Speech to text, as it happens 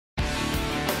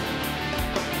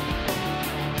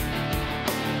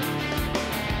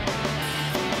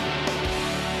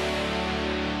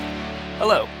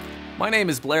Hello, my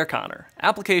name is Blair Connor,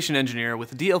 Application Engineer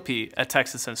with DLP at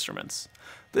Texas Instruments.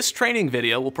 This training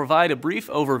video will provide a brief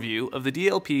overview of the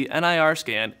DLP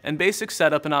NIRscan and basic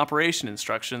setup and operation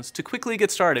instructions to quickly get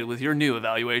started with your new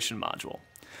evaluation module.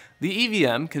 The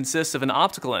EVM consists of an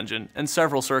optical engine and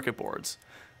several circuit boards.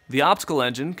 The optical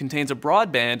engine contains a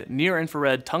broadband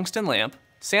near-infrared tungsten lamp,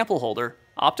 sample holder,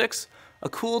 optics, a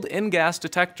cooled in-gas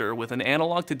detector with an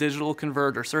analog-to-digital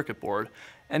converter circuit board,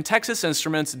 and Texas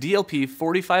Instruments DLP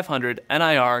 4500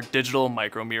 NIR digital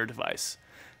micromirror device.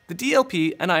 The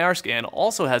DLP NIRscan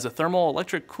also has a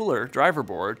thermoelectric cooler driver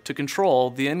board to control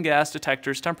the in-gas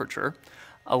detector's temperature,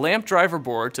 a lamp driver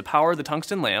board to power the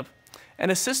tungsten lamp,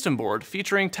 and a system board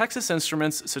featuring Texas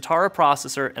Instruments Citara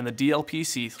processor and the DLP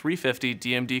C350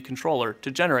 DMD controller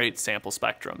to generate sample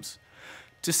spectrums.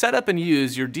 To set up and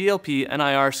use your DLP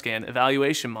NIRscan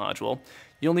evaluation module,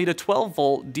 you'll need a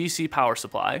 12-volt DC power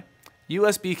supply,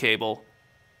 USB cable,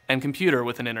 and computer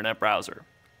with an internet browser.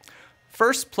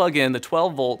 First, plug in the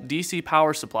 12-volt DC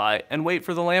power supply and wait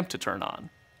for the lamp to turn on.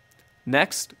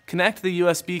 Next, connect the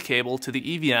USB cable to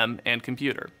the EVM and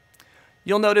computer.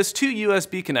 You'll notice two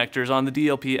USB connectors on the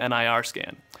DLP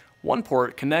NIRscan. One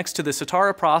port connects to the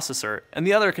Citara processor and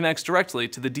the other connects directly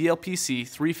to the DLP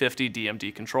C350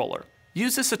 DMD controller.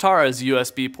 Use the Citara's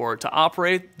USB port to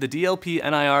operate the DLP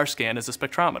NIRscan as a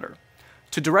spectrometer.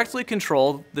 To directly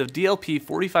control the DLP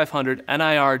 4500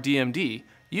 NIR DMD,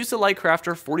 use the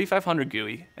Lightcrafter 4500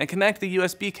 GUI and connect the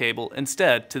USB cable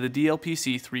instead to the DLP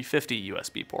C350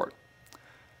 USB port.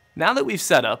 Now that we've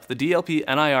set up the DLP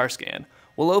NIRscan,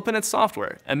 we'll open its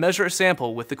software and measure a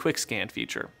sample with the Quick Scan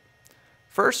feature.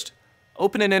 First,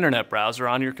 open an internet browser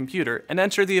on your computer and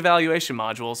enter the evaluation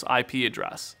module's IP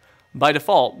address. By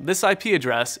default, this IP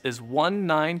address is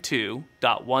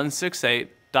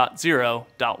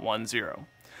 192.168.0.10.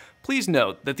 Please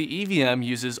note that the EVM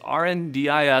uses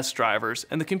RNDIS drivers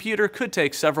and the computer could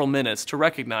take several minutes to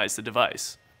recognize the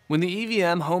device. When the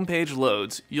EVM homepage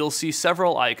loads, you'll see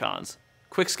several icons: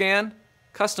 Quick Scan,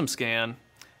 Custom Scan,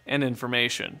 and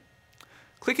Information.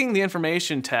 Clicking the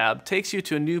Information tab takes you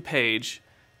to a new page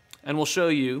and will show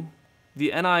you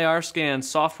the NIRscan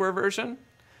software version,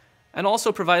 and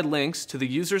also provide links to the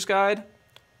user's guide,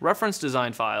 reference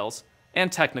design files,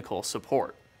 and technical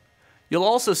support. You'll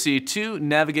also see two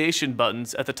navigation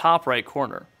buttons at the top right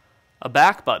corner, a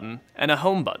back button and a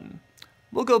home button.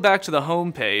 We'll go back to the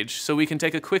home page so we can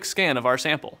take a quick scan of our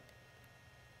sample.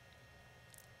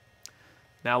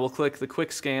 Now we'll click the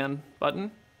Quick Scan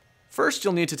button. First,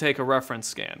 you'll need to take a reference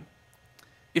scan.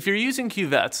 If you're using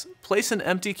cuvettes, place an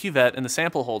empty cuvette in the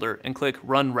sample holder and click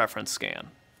Run Reference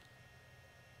Scan.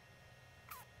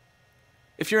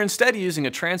 If you're instead using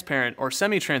a transparent or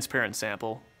semi-transparent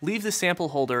sample, leave the sample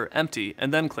holder empty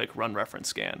and then click Run Reference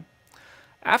Scan.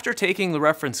 After taking the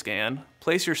reference scan,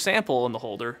 place your sample in the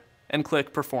holder and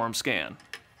click Perform Scan.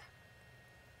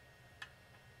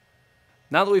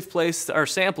 Now that we've placed our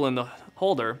sample in the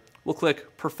holder, we'll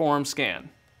click Perform Scan.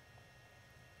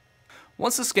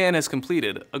 Once the scan is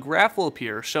completed, a graph will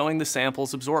appear showing the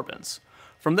sample's absorbance.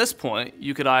 From this point,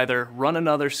 you could either run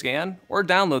another scan or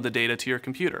download the data to your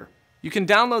computer. You can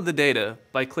download the data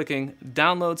by clicking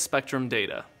Download Spectrum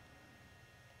Data.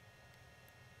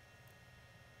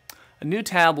 A new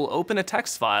tab will open a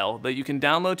text file that you can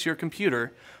download to your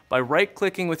computer by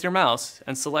right-clicking with your mouse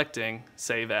and selecting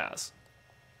Save As.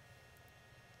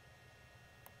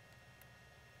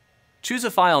 Choose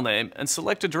a file name and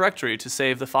select a directory to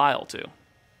save the file to.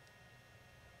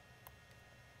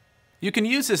 You can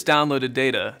use this downloaded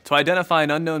data to identify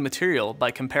an unknown material by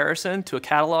comparison to a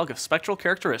catalog of spectral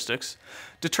characteristics,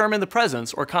 determine the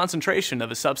presence or concentration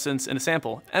of a substance in a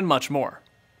sample, and much more.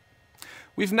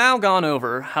 We've now gone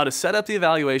over how to set up the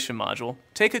evaluation module,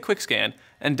 take a quick scan,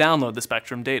 and download the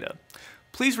spectrum data.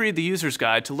 Please read the user's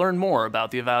guide to learn more about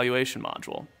the evaluation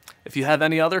module. If you have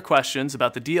any other questions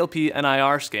about the DLP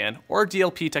NIRscan or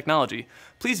DLP technology,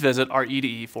 please visit our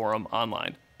E2E forum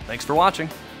online. Thanks for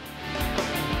watching.